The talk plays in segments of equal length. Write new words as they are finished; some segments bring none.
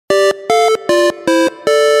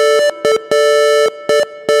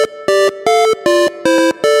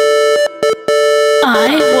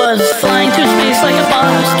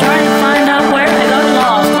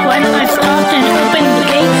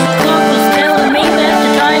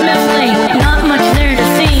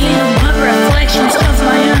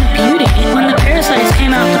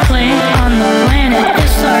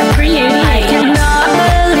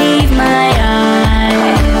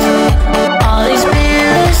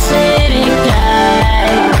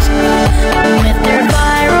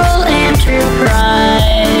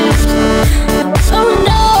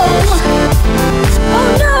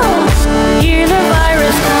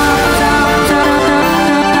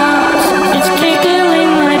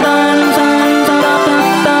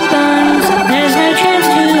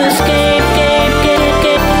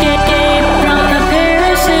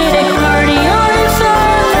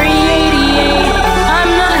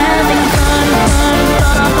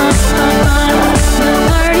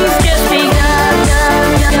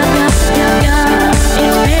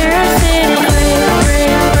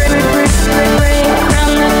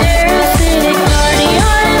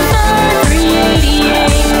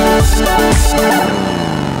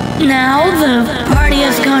Now the party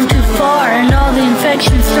has gone too far, and all the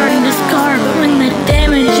infection's starting to scar. But when the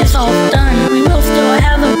damage is all done, we will still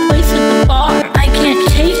have a place at the bar. I can't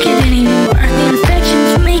take it anymore. The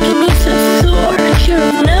infection's making me so sore. I should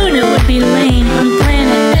have known it would be lame on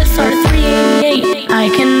planet SR388. I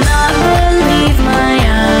cannot believe my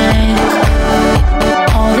eyes.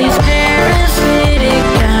 All these parasitic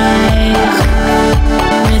guys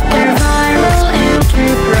with their viral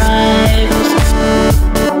enterprise.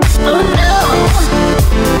 Oh no!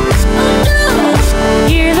 Oh no!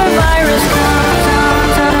 Here the virus comes.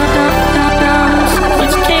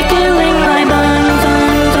 It's tickling my buns.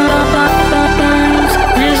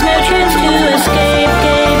 There's no chance to escape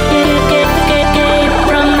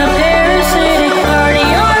from the parasitic party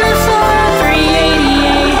on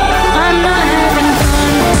SR388. I'm not having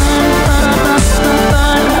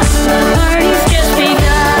fun. The party's just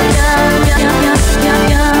begun.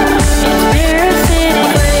 It's parasitic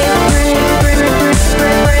break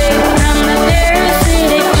from the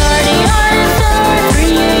parasitic party on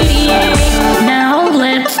SR388. Now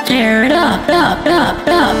let's tear it up.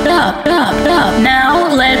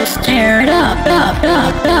 Now let's tear it up.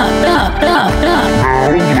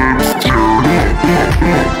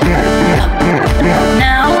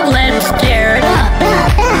 Now let's tear it up.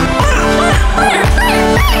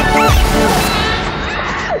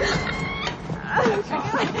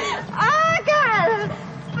 Oh, God!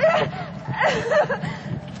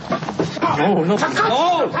 No, no,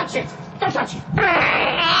 Don't touch it! Don't touch it!